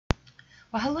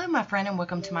Well, hello my friend, and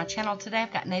welcome to my channel. Today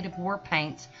I've got Native War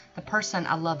paints. The person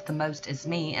I love the most is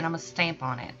me, and I'm a stamp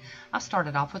on it. I've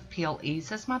started off with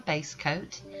Peeleze as my base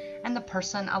coat, and the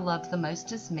person I love the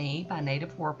most is me by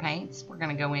Native War paints. We're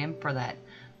going to go in for that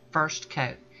first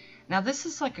coat. Now this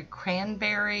is like a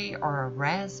cranberry or a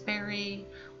raspberry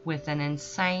with an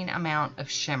insane amount of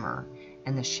shimmer,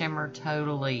 and the shimmer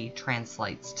totally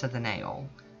translates to the nail.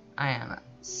 I am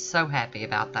so happy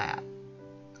about that,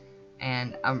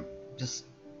 and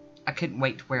I couldn't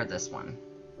wait to wear this one.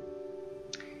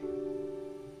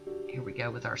 Here we go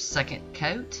with our second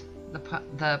coat.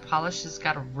 The polish has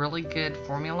got a really good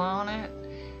formula on it.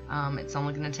 It's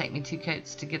only going to take me 2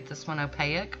 coats to get this one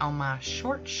opaque on my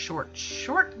short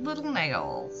little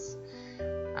nails.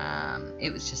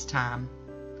 It was just time.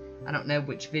 I don't know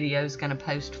which video is going to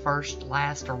post first,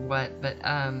 last, or what, but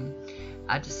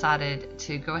I decided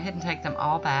to go ahead and take them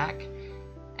all back.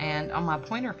 And on my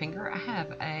pointer finger, I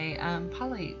have a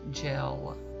poly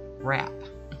gel wrap.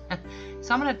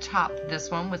 So I'm going to top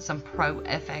this one with some Pro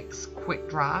FX Quick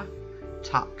Dry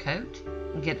top coat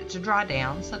and get it to dry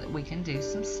down so that we can do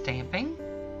some stamping.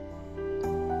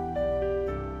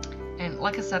 And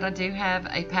like I said, I do have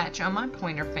a patch on my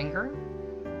pointer finger.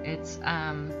 It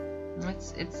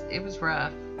was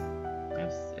rough.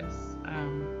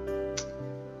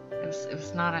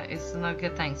 It's not a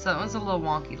good thing. So it was a little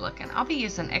wonky looking. I'll be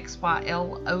using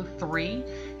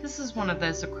XYL03. This is one of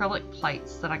those acrylic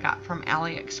plates that I got from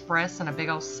AliExpress in a big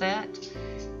old set.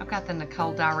 I've got the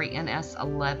Nicole Diary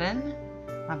NS11,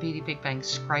 my Beauty Big Bang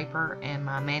scraper, and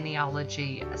my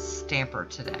Maniology stamper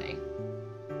today.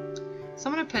 So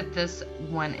I'm going to put this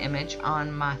one image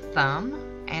on my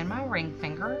thumb and my ring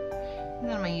finger, and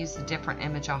then I'm going to use a different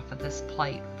image off of this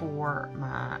plate for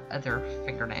my other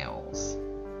fingernails.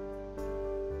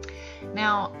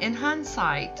 Now, in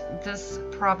hindsight, this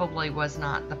probably was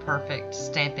not the perfect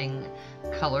stamping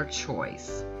color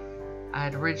choice. I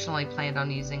had originally planned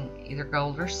on using either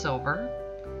gold or silver,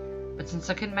 but since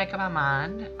I couldn't make up my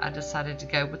mind, I decided to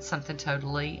go with something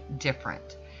totally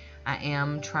different. I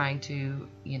am trying to,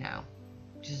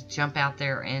 just jump out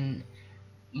there and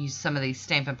use some of these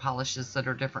stamping polishes that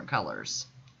are different colors.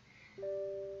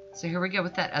 So here we go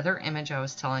with that other image I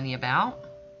was telling you about.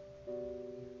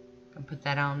 I'll put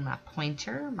that on my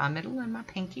pointer, my middle, and my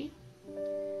pinky.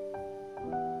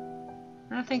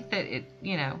 And I think that it,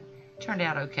 turned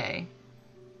out okay.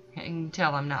 You can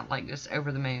tell I'm not like just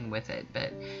over the moon with it,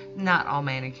 but not all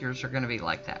manicures are going to be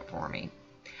like that for me.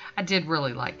 I did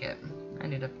really like it. I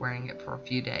ended up wearing it for a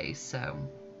few days, so.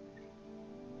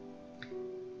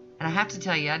 And I have to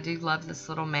tell you, I do love this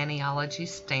little Maniology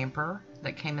stamper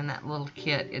that came in that little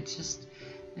kit. It's just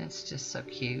so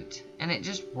cute, and it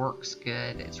just works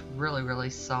good. It's really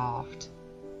soft.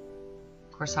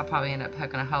 Of course, I'll probably end up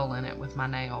poking a hole in it with my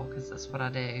nail because that's what I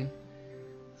do.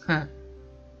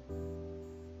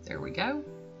 There we go.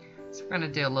 So we're going to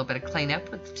do a little bit of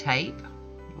cleanup with the tape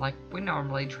like we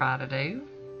normally try to do.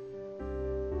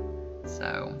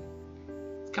 So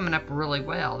it's coming up really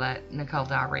well. That Nicole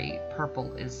Diary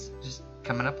purple is just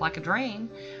coming up like a dream.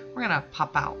 We're going to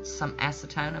pop out some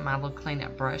acetone in my little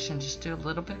cleanup brush and just do a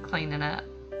little bit of cleaning up.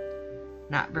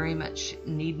 Not very much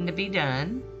needing to be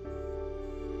done.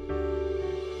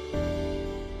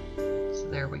 So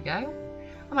there we go.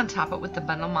 I'm going to top it with the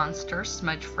Bundle Monster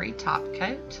Smudge Free Top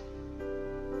Coat.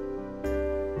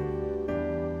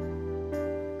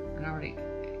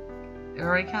 It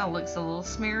already kind of looks a little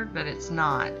smeared, but it's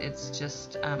not. It's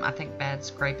just, I think, bad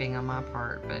scraping on my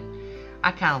part, but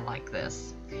I kind of like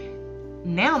this.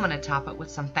 Now I'm going to top it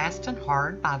with some Fast and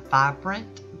Hard by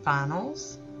Vibrant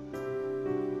Vinyls.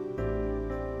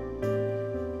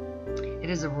 It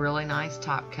is a really nice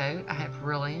top coat. I have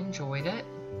really enjoyed it.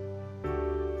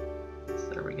 So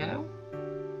there we go.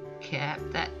 Cap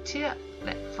that tip,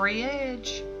 that free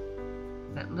edge.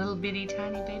 That little bitty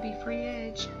tiny baby free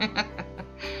edge.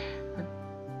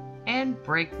 And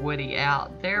break Woody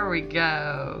out. There we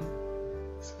go.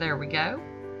 So there we go.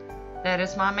 That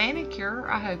is my manicure.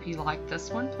 I hope you like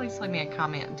this one. Please leave me a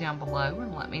comment down below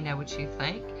and let me know what you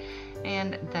think.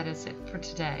 And that is it for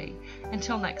today.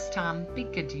 Until next time, be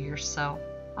good to yourself.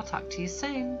 I'll talk to you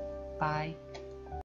soon. Bye.